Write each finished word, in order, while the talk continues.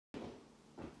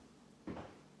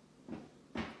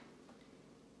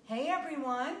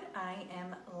everyone, I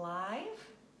am live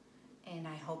and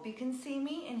I hope you can see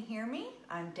me and hear me.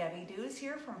 I'm Debbie Dews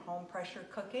here from Home Pressure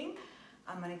Cooking.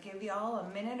 I'm going to give you all a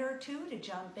minute or two to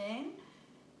jump in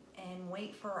and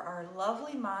wait for our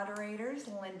lovely moderators,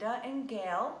 Linda and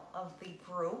Gail of the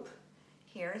group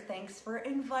here. Thanks for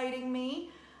inviting me.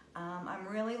 I'm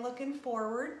really looking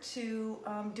forward to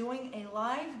doing a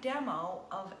live demo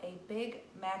of a Big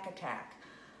Mac attack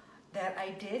that I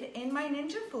did in my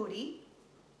Ninja Foodi.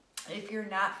 If you're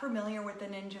not familiar with the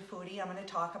Ninja Foodi, I'm going to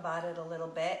talk about it a little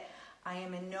bit. I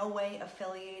am in no way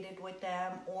affiliated with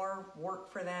them or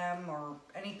work for them or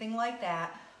anything like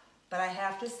that, but I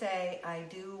have to say I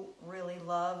do really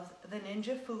love the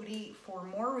Ninja Foodi for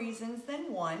more reasons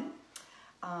than one.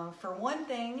 For one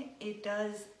thing, it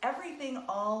does everything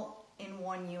all in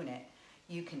one unit.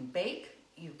 You can bake,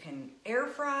 you can air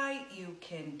fry, you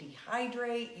can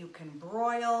dehydrate, you can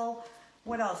broil.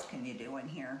 What else can you do in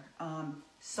here?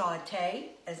 Saute,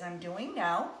 as I'm doing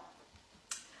now.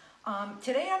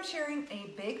 Today I'm sharing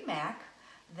a Big Mac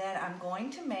that I'm going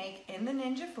to make in the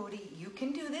Ninja Foodi. You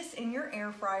can do this in your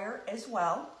air fryer as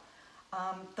well.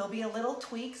 There'll be a little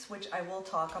tweaks, which I will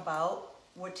talk about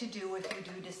what to do if you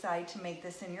do decide to make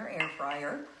this in your air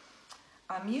fryer.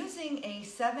 I'm using a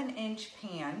 7-inch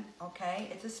pan,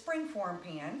 okay? It's a springform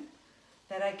pan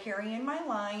that I carry in my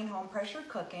line, Home Pressure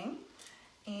Cooking.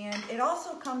 And it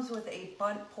also comes with a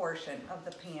bunt portion of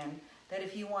the pan that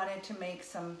if you wanted to make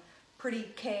some pretty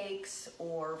cakes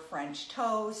or French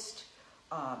toast,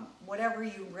 whatever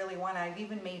you really want. I've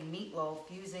even made meatloaf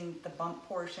using the bunt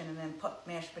portion and then put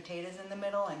mashed potatoes in the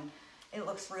middle, and it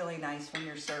looks really nice when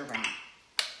you're serving.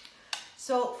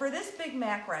 So for this Big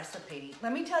Mac recipe,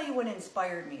 let me tell you what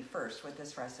inspired me first with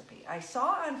this recipe. I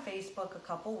saw on Facebook a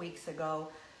couple weeks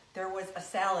ago, there was a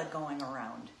salad going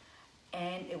around.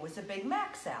 And it was a Big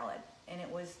Mac salad, and it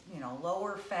was, you know,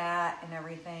 lower fat and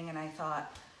everything, and I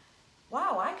thought,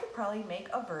 wow, I could probably make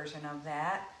a version of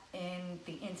that in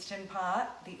the Instant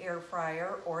Pot, the air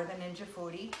fryer, or the Ninja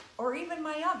Foodi, or even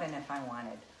my oven if I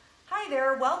wanted. Hi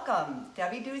there, welcome.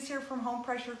 Debbie Dews here from Home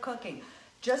Pressure Cooking.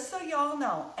 Just so y'all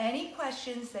know, any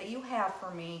questions that you have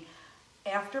for me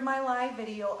after my live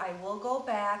video, I will go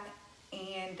back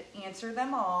and answer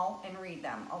them all and read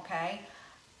them, okay?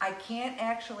 I can't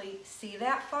actually see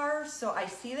that far, so I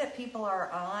see that people are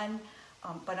on,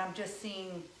 but I'm just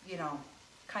seeing, you know,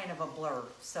 kind of a blur.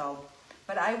 So,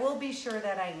 but I will be sure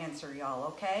that I answer y'all,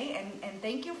 okay? And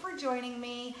thank you for joining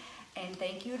me, and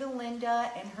thank you to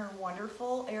Linda and her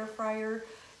wonderful air fryer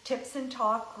tips and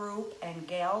talk group, and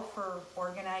Gail for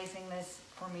organizing this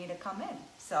for me to come in.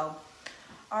 So,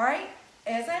 all right,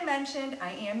 as I mentioned,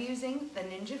 I am using the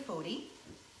Ninja Foodi,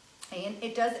 and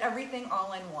it does everything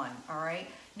all in one, all right?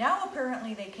 Now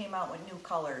apparently they came out with new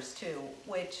colors too,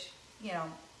 which, you know,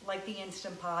 like the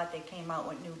Instant Pot, they came out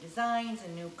with new designs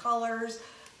and new colors.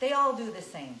 They all do the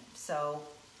same, so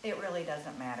it really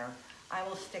doesn't matter. I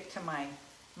will stick to my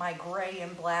gray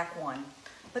and black one.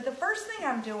 But the first thing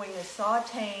I'm doing is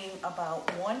sauteing about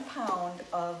 1 pound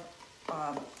of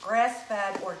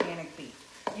grass-fed organic beef.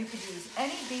 You could use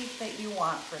any beef that you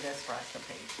want for this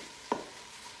recipe.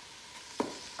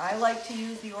 I like to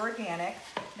use the organic.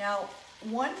 Now,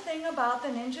 one thing about the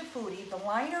Ninja Foodi, the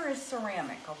liner is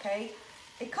ceramic, okay?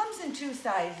 It comes in 2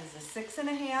 sizes, a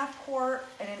 6.5 quart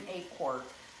and an 8 quart.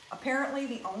 Apparently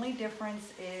the only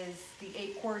difference is the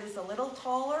 8 quart is a little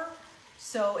taller,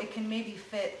 so it can maybe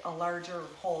fit a larger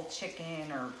whole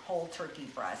chicken or whole turkey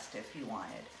breast if you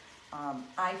wanted.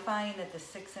 I find that the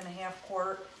 6.5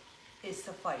 quart is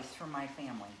suffice for my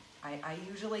family. I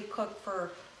usually cook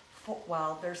for,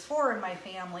 well, there's 4 in my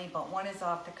family, but 1 is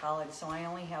off to college, so I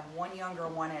only have 1 younger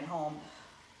one at home,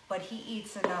 but he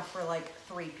eats enough for like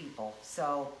 3 people.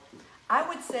 So I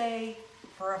would say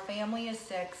for a family of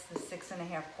 6, the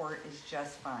 6.5 quart is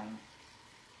just fine.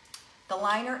 The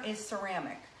liner is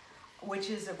ceramic,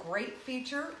 which is a great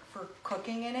feature for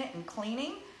cooking in it and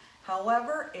cleaning.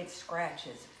 However, it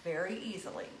scratches very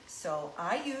easily. So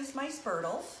I use my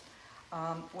spurtles,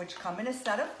 which come in a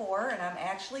set of 4, and I'm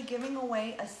actually giving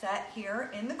away a set here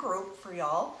in the group for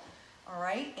y'all, all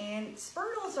right? And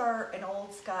spurtles are an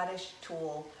old Scottish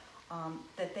tool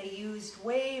that they used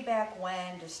way back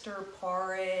when to stir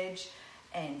porridge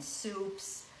and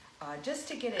soups, just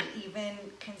to get an even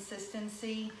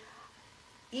consistency.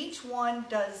 Each one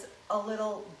does a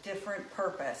little different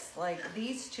purpose. Like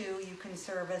these 2, you can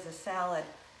serve as a salad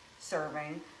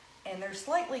serving, and they're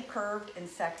slightly curved and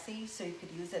sexy, so you could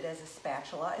use it as a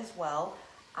spatula as well.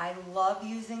 I love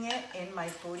using it in my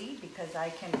Foodi because I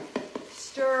can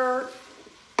stir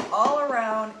all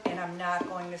around and I'm not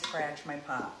going to scratch my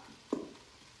pot.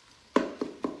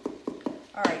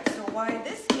 All right, so while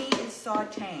this meat is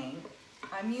sauteing,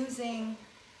 I'm using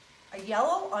a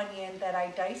yellow onion that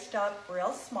I diced up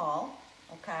real small,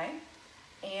 okay?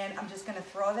 And I'm just gonna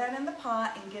throw that in the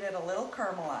pot and get it a little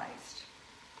caramelized.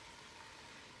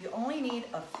 You only need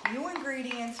a few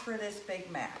ingredients for this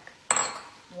Big Mac,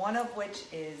 one of which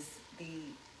is the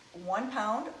 1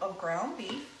 pound of ground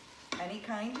beef, any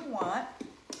kind you want.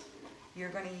 You're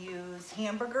going to use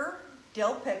hamburger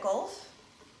dill pickles.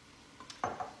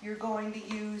 You're going to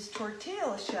use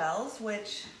tortilla shells,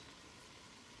 which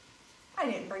I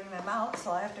didn't bring them out,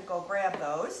 so I have to go grab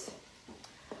those.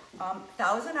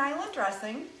 Thousand Island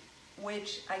dressing,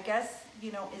 which I guess,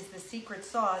 you know, is the secret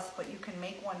sauce, but you can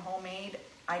make one homemade.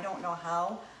 I don't know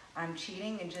how. I'm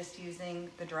cheating and just using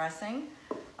the dressing.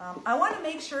 I want to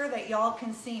make sure that y'all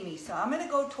can see me, so I'm going to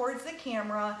go towards the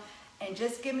camera and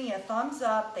just give me a thumbs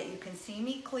up that you can see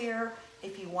me clear.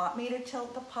 If you want me to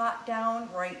tilt the pot down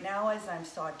right now as I'm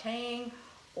sauteing,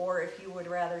 or if you would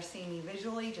rather see me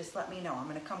visually, just let me know. I'm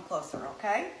going to come closer,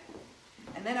 okay?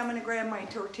 And then I'm going to grab my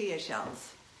tortilla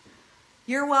shells.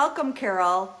 You're welcome,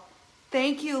 Carol.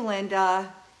 Thank you,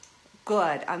 Linda.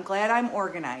 Good. I'm glad I'm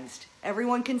organized.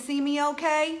 Everyone can see me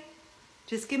okay?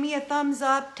 Just give me a thumbs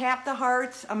up, tap the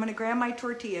hearts. I'm going to grab my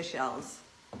tortilla shells.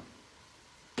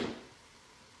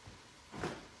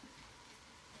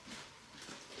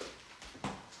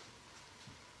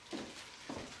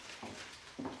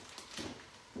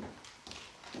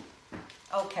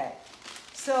 Okay,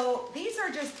 so these are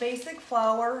just basic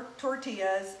flour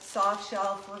tortillas, soft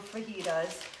shell for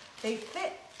fajitas. They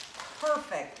fit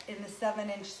perfect in the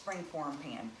 7-inch springform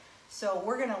pan. So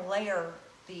we're gonna layer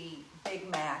the Big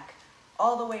Mac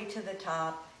all the way to the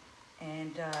top,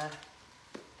 and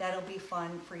that'll be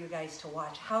fun for you guys to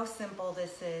watch how simple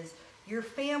this is. Your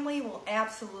family will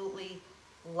absolutely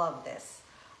love this.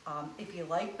 If you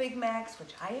like Big Macs,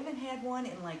 which I haven't had one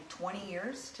in like 20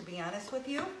 years, to be honest with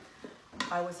you.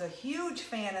 I was a huge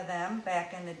fan of them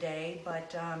back in the day,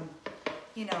 but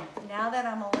you know, now that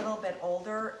I'm a little bit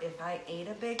older, if I ate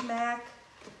a Big Mac,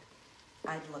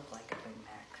 I'd look like a Big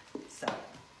Mac. So,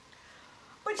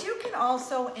 but you can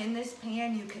also, in this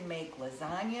pan, you can make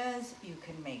lasagnas, you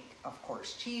can make, of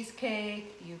course,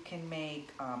 cheesecake, you can make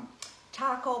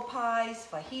taco pies,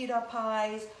 fajita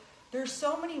pies. There's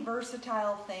so many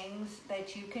versatile things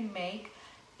that you can make,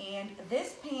 and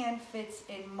this pan fits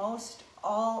in most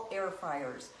all air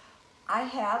fryers. I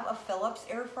have a Philips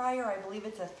air fryer, I believe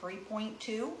it's a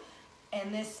 3.2,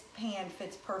 and this pan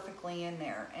fits perfectly in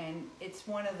there, and it's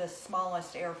one of the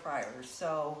smallest air fryers,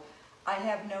 so I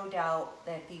have no doubt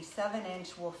that the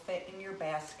 7-inch will fit in your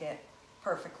basket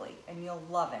perfectly, and you'll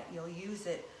love it. You'll use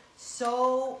it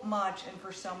so much and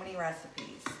for so many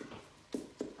recipes.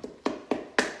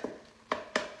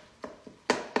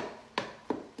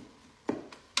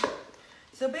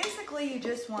 So basically you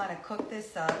just want to cook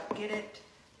this up, get it,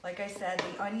 like I said,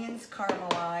 the onions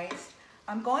caramelized.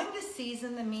 I'm going to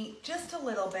season the meat just a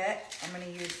little bit. I'm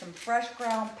going to use some fresh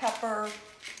ground pepper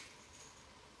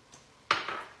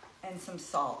and some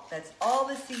salt. That's all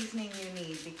the seasoning you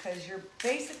need, because you're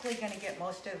basically going to get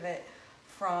most of it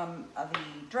from the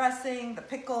dressing, the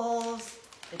pickles,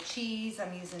 the cheese.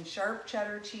 I'm using sharp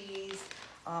cheddar cheese.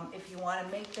 If you want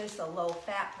to make this a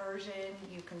low-fat version,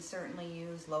 you can certainly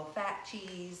use low-fat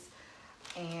cheese.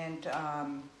 And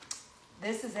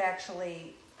this is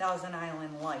actually Thousand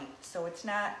Island Light, so it's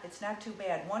not too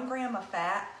bad. 1 gram of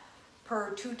fat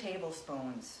per 2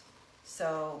 tablespoons.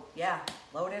 So yeah,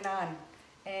 load it on.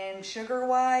 And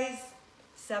sugar-wise,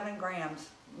 7 grams,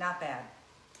 not bad.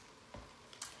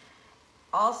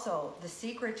 Also, the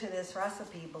secret to this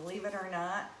recipe, believe it or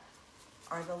not,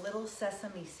 are the little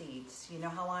sesame seeds. You know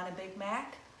how on a Big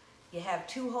Mac, you have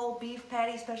 2 whole beef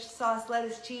patties, special sauce,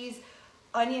 lettuce, cheese,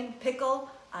 onion, pickle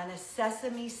on a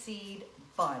sesame seed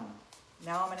bun.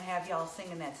 Now I'm gonna have y'all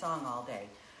singing that song all day.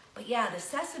 But yeah, the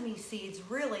sesame seeds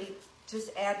really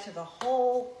just add to the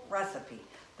whole recipe.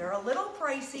 They're a little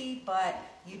pricey, but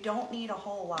you don't need a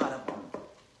whole lot of them.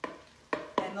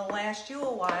 And they'll last you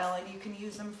a while, and you can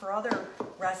use them for other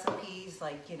recipes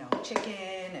like, you know,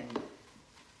 chicken and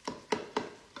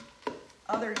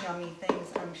other yummy things,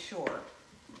 I'm sure.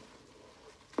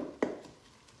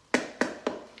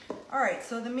 All right,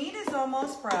 so the meat is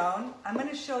almost brown. I'm going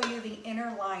to show you the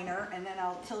inner liner, and then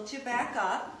I'll tilt you back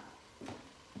up.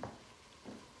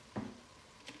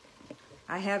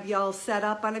 I have y'all set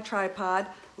up on a tripod.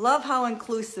 Love how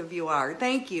inclusive you are.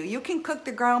 Thank you. You can cook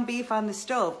the ground beef on the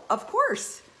stove. Of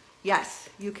course. Yes,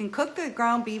 you can cook the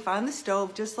ground beef on the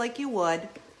stove just like you would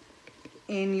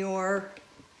in your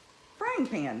frying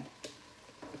pan.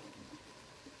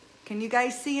 Can you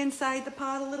guys see inside the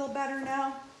pot a little better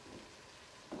now?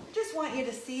 Just want you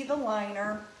to see the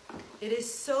liner. It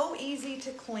is so easy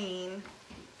to clean.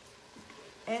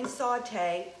 and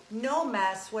saute. No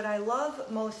mess. What I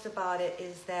love most about it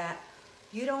is that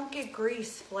you don't get grease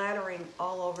splattering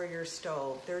all over your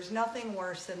stove. There's nothing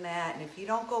worse than that. And if you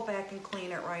don't go back and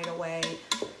clean it right away,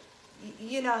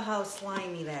 you know how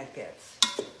slimy that gets.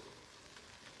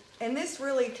 And this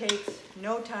really takes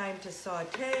no time to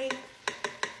saute.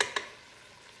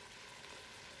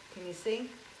 Can you see?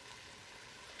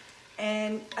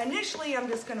 And initially I'm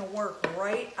just gonna work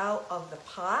right out of the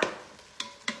pot,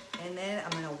 and then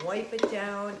I'm gonna wipe it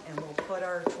down and we'll put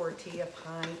our tortilla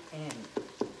pie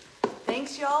in.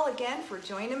 Thanks y'all again for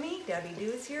joining me. Debbie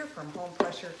Dews here from Home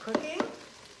Pressure Cooking.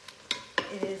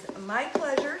 It is my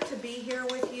pleasure to be here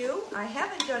with you. I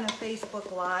haven't done a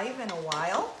Facebook Live in a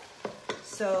while,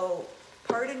 so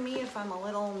pardon me if I'm a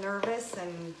little nervous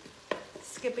and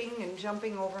skipping and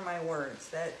jumping over my words.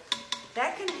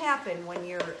 That can happen when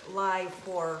you're live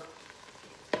for,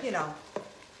 you know,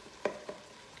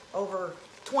 over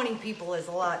 20 people is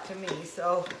a lot to me,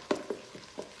 so.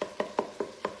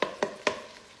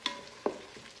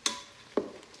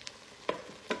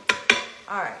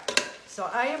 All right, so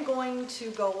I am going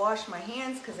to go wash my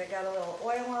hands because I got a little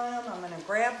oil on them. I'm gonna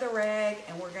grab the rag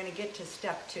and we're gonna get to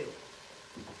step 2.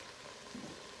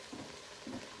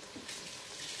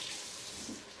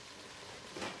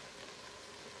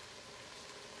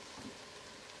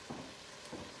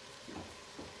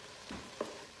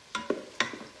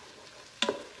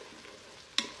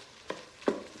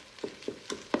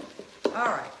 All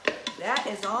right, that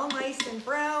is all nice and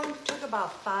brown. Took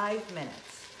about 5 minutes.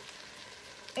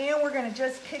 And we're gonna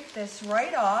just kick this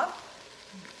right off.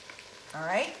 All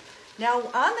right. Now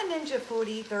on the Ninja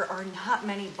Foodi, there are not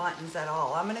many buttons at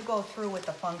all. I'm gonna go through what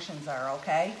the functions are,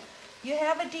 okay? You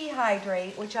have a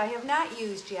dehydrate, which I have not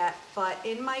used yet, but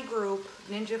in my group,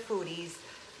 Ninja Foodies,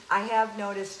 I have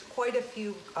noticed quite a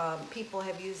few people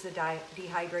have used the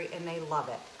dehydrate and they love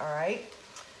it, all right?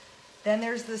 Then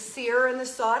there's the sear and the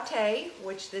saute,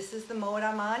 which this is the mode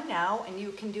I'm on now, and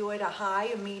you can do it a high,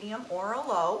 a medium, or a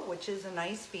low, which is a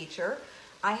nice feature.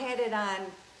 I had it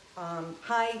on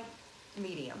high,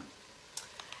 medium.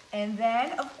 And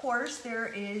then, of course, there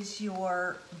is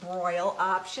your broil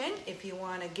option if you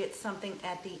want to get something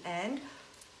at the end.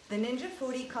 The Ninja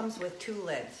Foodi comes with 2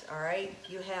 lids, all right?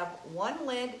 You have one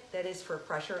lid that is for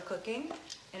pressure cooking,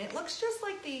 and it looks just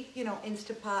like the, you know,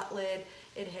 Instapot lid.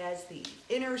 It has the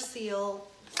inner seal,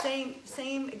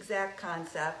 same exact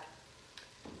concept.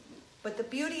 But the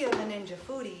beauty of the Ninja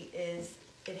Foodi is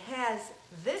it has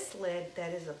this lid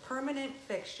that is a permanent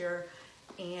fixture,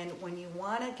 and when you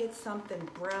want to get something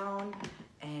brown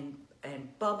and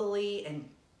bubbly and,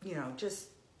 you know, just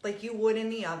like you would in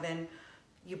the oven,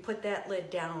 you put that lid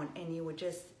down and you would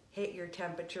just hit your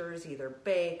temperatures, either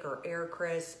bake or air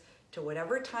crisp, to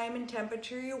whatever time and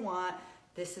temperature you want.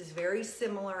 This is very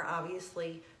similar,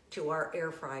 obviously, to our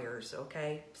air fryers,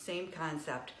 okay? Same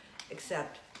concept,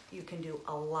 except you can do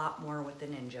a lot more with the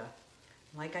Ninja.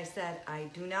 Like I said,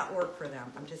 I do not work for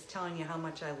them. I'm just telling you how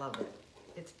much I love it.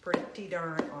 It's pretty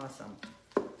darn awesome.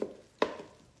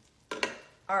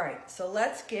 All right, so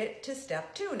let's get to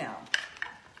step 2 now.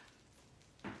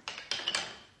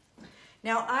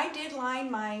 Now, I did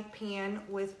line my pan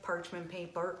with parchment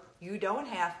paper. You don't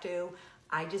have to.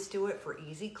 I just do it for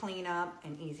easy cleanup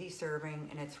and easy serving,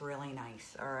 and it's really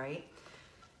nice, all right?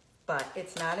 But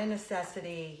it's not a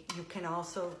necessity. You can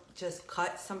also just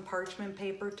cut some parchment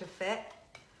paper to fit.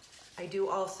 I do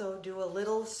also do a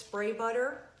little spray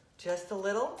butter, just a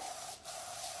little,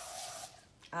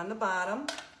 on the bottom,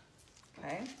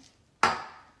 okay?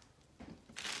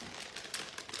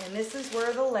 And this is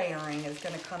where the layering is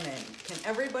gonna come in. Can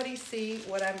everybody see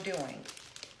what I'm doing?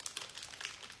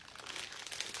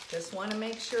 Just wanna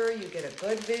make sure you get a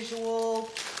good visual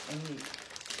and you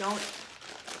don't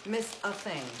miss a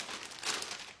thing.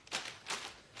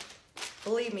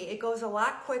 Believe me, it goes a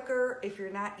lot quicker if you're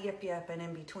not yip-yapping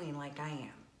in between like I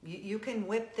am. You can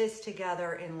whip this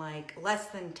together in like less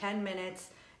than 10 minutes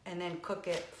and then cook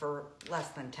it for less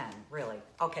than 10, really.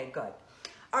 Okay, good.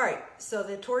 All right, so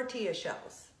the tortilla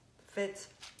shells fits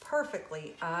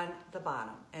perfectly on the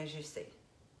bottom, as you see.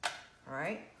 All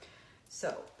right,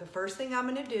 so the first thing I'm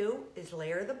gonna do is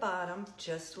layer the bottom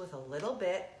just with a little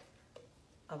bit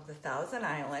of the Thousand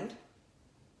Island.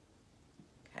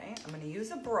 Okay, I'm gonna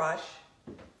use a brush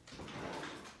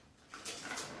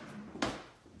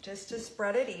just to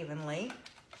spread it evenly.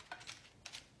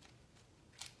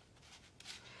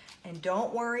 And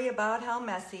don't worry about how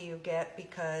messy you get,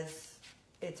 because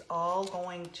it's all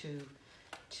going to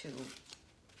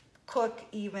cook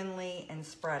evenly and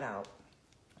spread out.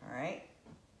 All right,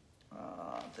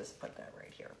 I'll just put that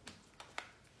right here.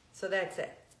 So that's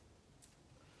it.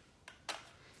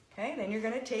 Okay, then you're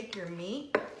gonna take your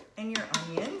meat and your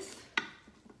onions.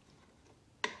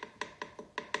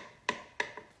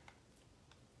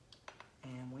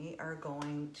 And we are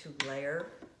going to layer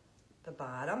the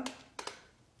bottom.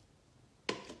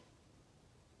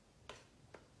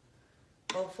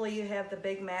 Hopefully you have the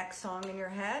Big Mac song in your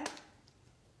head.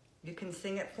 You can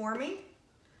sing it for me.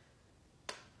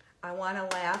 I want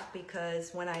to laugh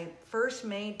because when I first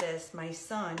made this, my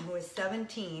son, who is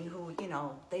 17, who, you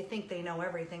know, they think they know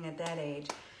everything at that age,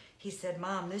 he said,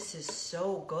 Mom, this is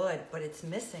so good, but it's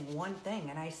missing one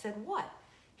thing. And I said, what?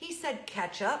 He said,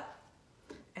 ketchup.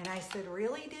 And I said,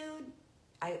 really, dude?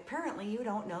 Apparently you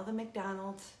don't know the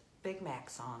McDonald's Big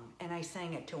Mac song. And I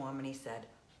sang it to him and he said,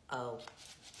 oh.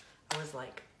 I was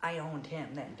like, I owned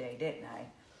him that day, didn't I?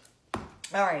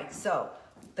 All right, so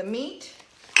the meat,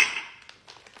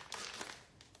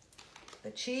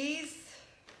 the cheese.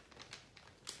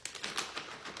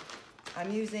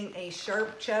 I'm using a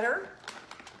sharp cheddar.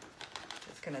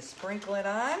 Just gonna sprinkle it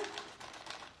on.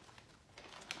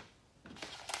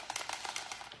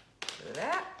 Do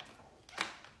that.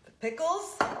 The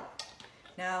pickles.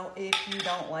 Now, if you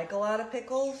don't like a lot of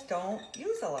pickles, don't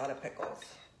use a lot of pickles.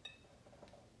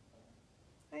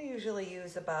 I usually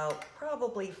use about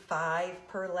probably 5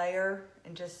 per layer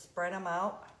and just spread them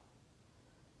out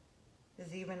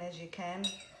as even as you can.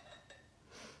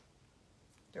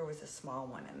 There was a small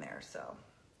one in there, so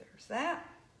there's that.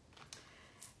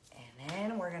 And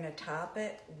then we're gonna top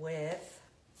it with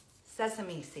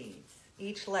sesame seeds,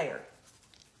 each layer.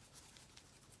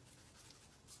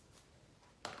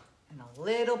 And a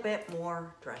little bit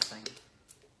more dressing.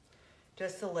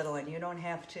 Just a little, and you don't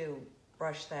have to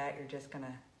brush that, you're just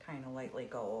gonna kind of lightly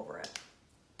go over it.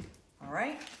 All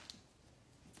right,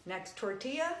 next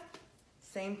tortilla,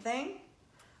 same thing.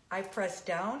 I press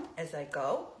down as I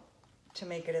go to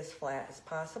make it as flat as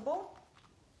possible.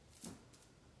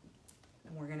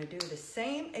 And we're gonna do the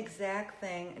same exact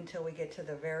thing until we get to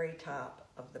the very top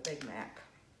of the Big Mac.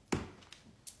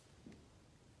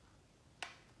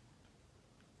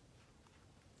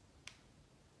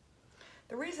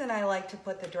 The reason I like to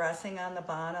put the dressing on the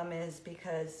bottom is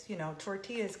because, you know,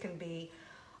 tortillas can be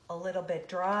a little bit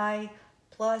dry.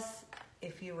 Plus,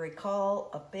 if you recall,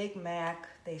 a Big Mac,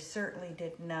 they certainly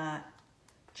did not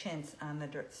chintz on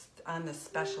the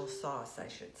special sauce, I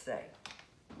should say.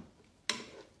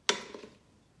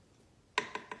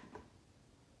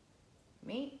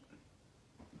 Meat.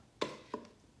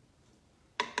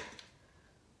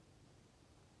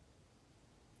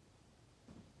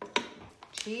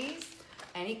 Cheese.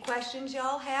 Any questions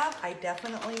y'all have, I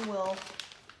definitely will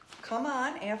come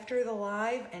on after the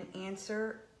live and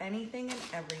answer anything and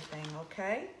everything,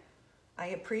 okay? I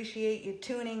appreciate you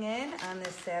tuning in on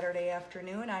this Saturday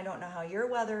afternoon. I don't know how your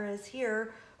weather is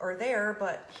here or there,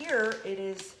 but here it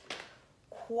is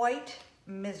quite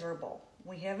miserable.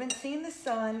 We haven't seen the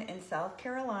sun in South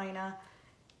Carolina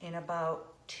in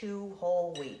about 2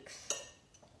 whole weeks.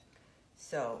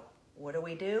 So what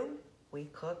do? We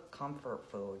cook comfort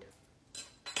food.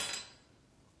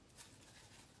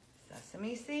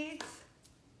 Sesame seeds.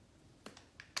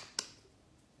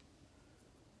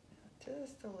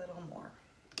 Just a little more.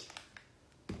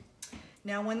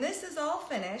 Now when this is all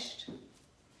finished,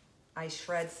 I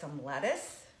shred some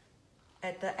lettuce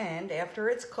at the end after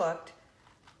it's cooked,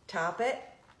 top it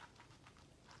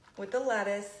with the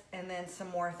lettuce, and then some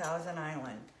more Thousand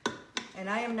Island. And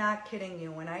I am not kidding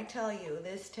you when I tell you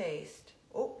this tastes,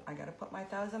 oh, I gotta put my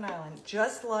Thousand Island,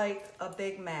 just like a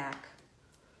Big Mac.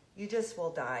 You just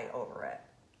will die over it.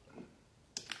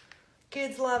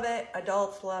 Kids love it,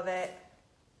 adults love it,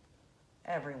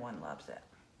 everyone loves it.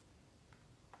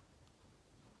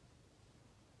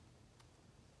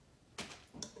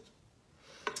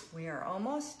 We are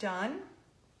almost done.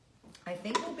 I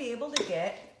think we'll be able to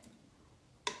get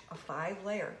a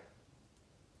 5-layer.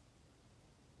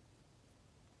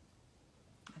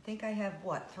 I think I have,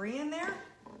 what, 3 in there?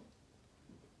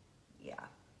 Yeah.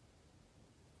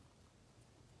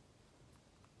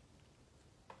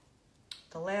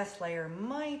 The last layer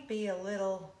might be a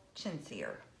little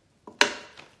chintzier.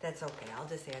 That's okay, I'll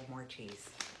just add more cheese.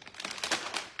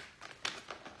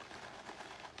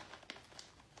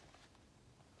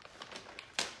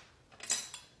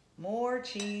 More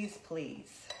cheese,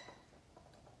 please.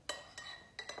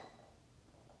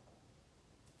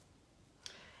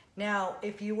 Now,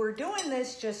 if you were doing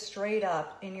this just straight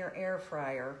up in your air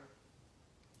fryer,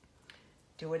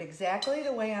 do it exactly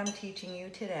the way I'm teaching you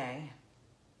today.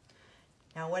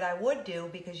 Now, what I would do,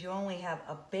 because you only have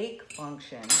a bake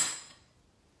function,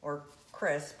 or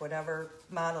crisp, whatever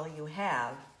model you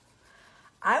have,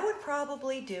 I would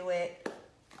probably do it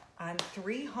on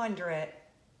 300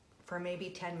 for maybe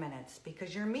 10 minutes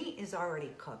because your meat is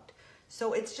already cooked.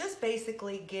 So it's just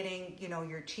basically getting, you know,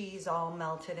 your cheese all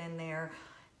melted in there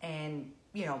and,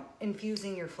 you know,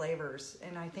 infusing your flavors.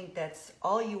 And I think that's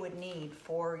all you would need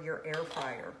for your air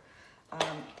fryer.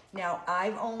 Now,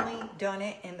 I've only done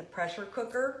it in the pressure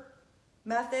cooker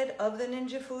method of the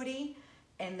Ninja Foodi.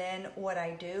 And then what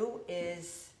I do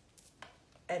is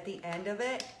at the end of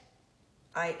it,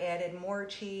 I added more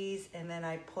cheese and then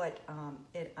I put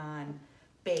it on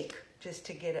bake just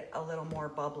to get it a little more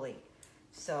bubbly.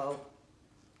 So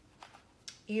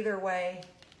either way,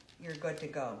 you're good to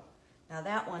go. Now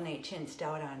that one they chinsed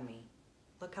out on me.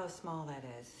 Look how small that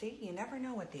is. See, you never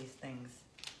know with these things.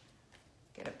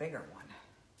 Get a bigger one.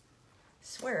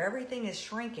 Swear everything is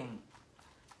shrinking,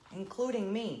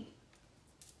 including me.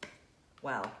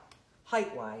 Well,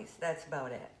 height-wise, that's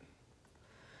about it.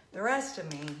 The rest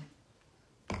of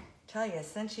me, tell you,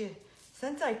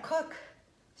 since I cook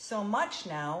so much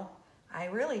now, I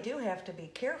really do have to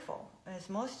be careful, as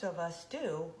most of us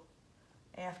do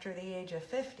after the age of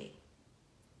 50.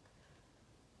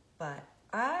 But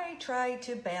I try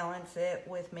to balance it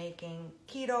with making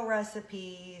keto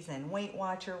recipes and Weight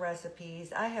Watcher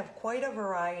recipes. I have quite a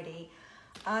variety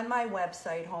on my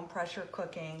website, Home Pressure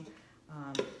Cooking,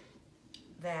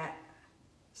 that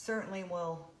certainly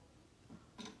will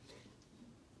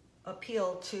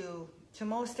appeal to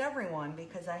most everyone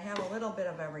because I have a little bit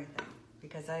of everything,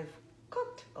 because I've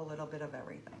cooked a little bit of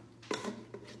everything.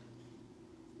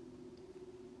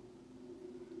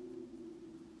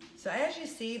 So as you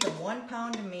see, the 1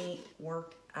 pound of meat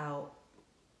worked out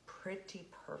pretty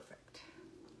perfect.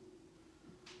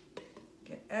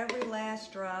 Get every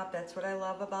last drop. That's what I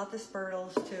love about the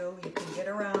spurtles too. You can get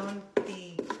around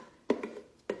the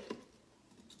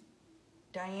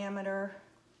diameter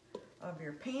of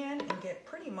your pan and get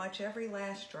pretty much every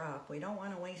last drop. We don't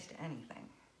want to waste anything.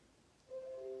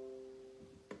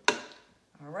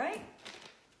 All right.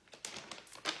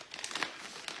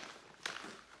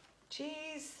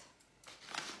 Cheese.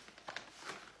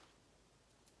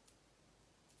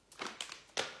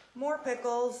 More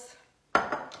pickles.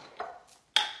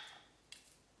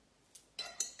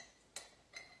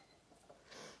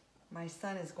 My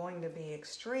son is going to be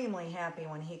extremely happy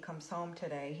when he comes home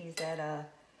today. He's at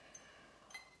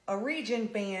a region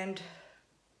band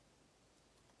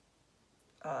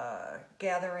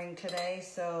gathering today,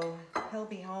 so he'll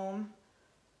be home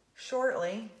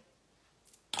shortly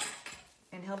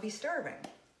and he'll be starving.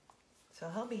 So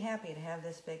he'll be happy to have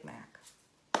this Big Mac.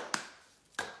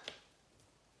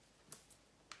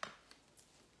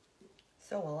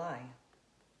 So will I.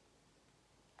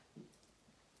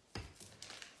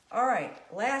 All right,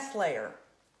 last layer.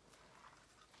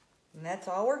 And that's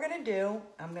all we're gonna do.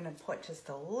 I'm gonna put just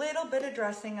a little bit of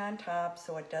dressing on top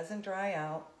so it doesn't dry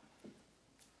out.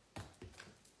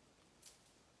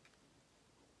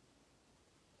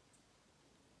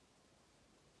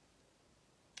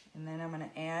 And then I'm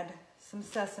gonna add some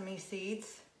sesame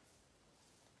seeds.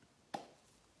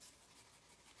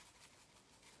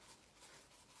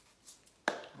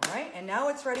 All right, and now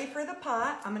it's ready for the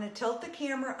pot. I'm gonna tilt the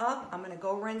camera up. I'm gonna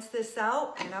go rinse this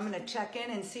out and I'm gonna check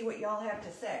in and see what y'all have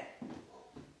to say.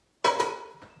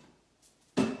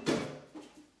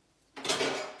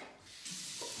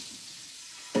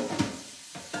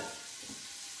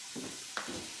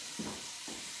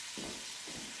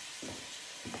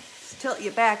 Let's tilt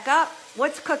you back up.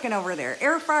 What's cooking over there?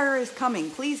 Air fryer is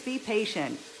coming. Please be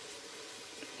patient.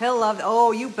 He'll love,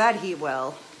 oh, you bet he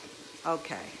will.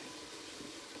 Okay.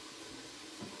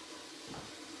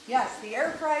 Yes, the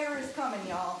air fryer is coming,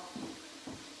 y'all.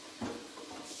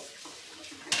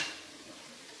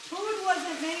 Food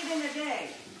wasn't made in a day.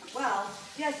 Well,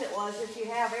 yes it was if you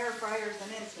have air fryers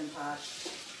and Instant Pot.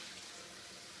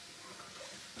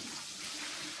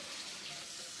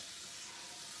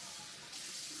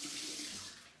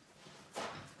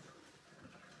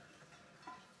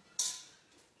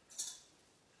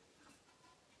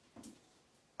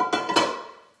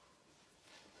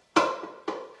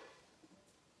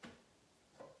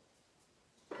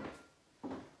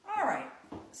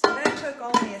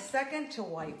 Only a second to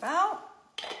wipe out.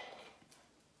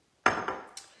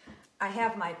 I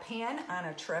have my pan on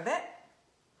a trivet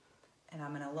and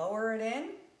I'm going to lower it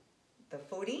in the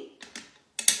Foodi.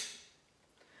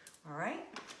 All right,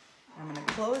 I'm going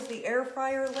to close the air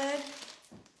fryer lid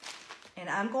and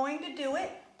I'm going to do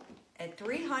it at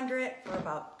 300 for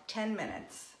about 10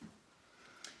 minutes.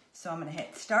 So I'm going to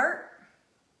hit start.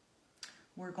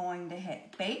 We're going to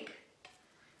hit bake.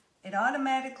 It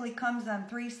automatically comes on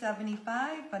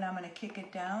 375, but I'm going to kick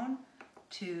it down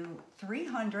to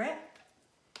 300,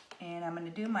 and I'm going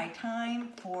to do my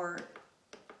time for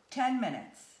 10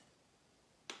 minutes.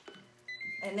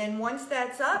 And then once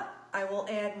that's up, I will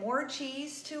add more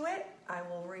cheese to it. I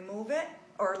will remove it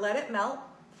or let it melt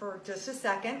for just a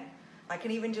second. I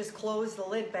can even just close the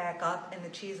lid back up and the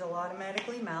cheese will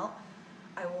automatically melt.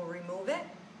 I will remove it.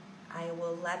 I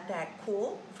will let that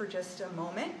cool for just a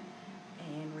moment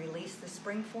and release the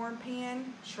springform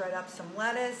pan, shred up some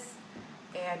lettuce,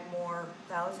 add more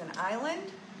Thousand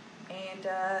Island, and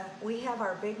we have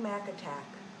our Big Mac attack.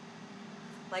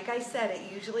 Like I said,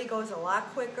 it usually goes a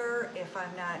lot quicker if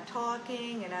I'm not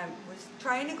talking, and I was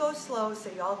trying to go slow so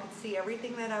y'all could see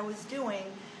everything that I was doing.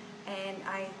 And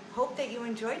I hope that you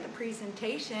enjoyed the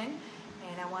presentation.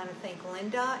 And I want to thank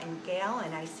Linda and Gail,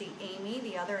 and I see Amy,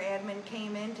 the other admin,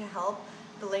 came in to help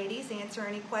the ladies answer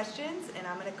any questions. And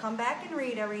I'm going to come back and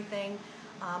read everything.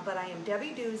 But I am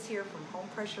Debbie Dews here from Home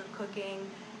Pressure Cooking,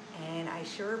 and I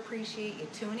sure appreciate you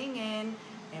tuning in.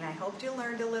 And I hope you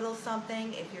learned a little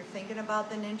something. If you're thinking about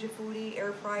the Ninja Foodi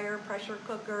air fryer, pressure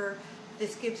cooker,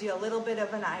 this gives you a little bit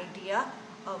of an idea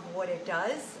of what it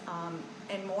does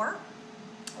and more.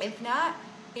 If not,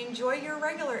 enjoy your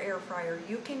regular air fryer.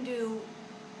 You can do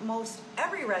most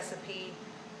every recipe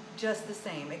just the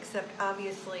same, except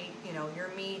obviously, you know, your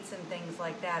meats and things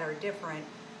like that are different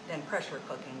than pressure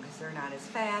cooking because they're not as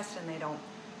fast and they don't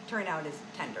turn out as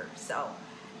tender. So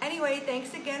anyway,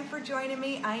 thanks again for joining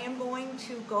me. I am going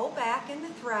to go back in the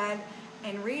thread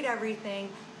and read everything.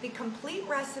 The complete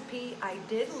recipe I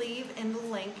did leave in the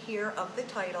link here of the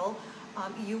title.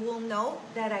 You will note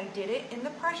that I did it in the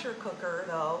pressure cooker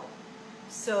though.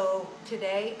 So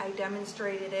today I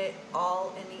demonstrated it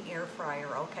all in the air fryer,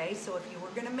 okay? So if you were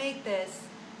gonna make this,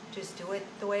 just do it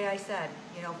the way I said.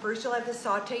 You know, first you'll have to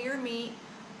saute your meat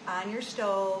on your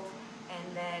stove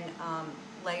and then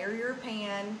layer your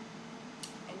pan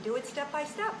and do it step by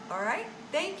step, all right?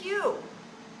 Thank you.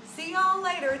 See y'all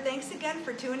later. Thanks again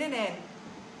for tuning in.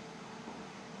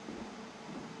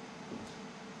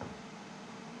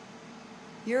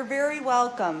 You're very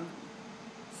welcome.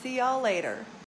 See y'all later.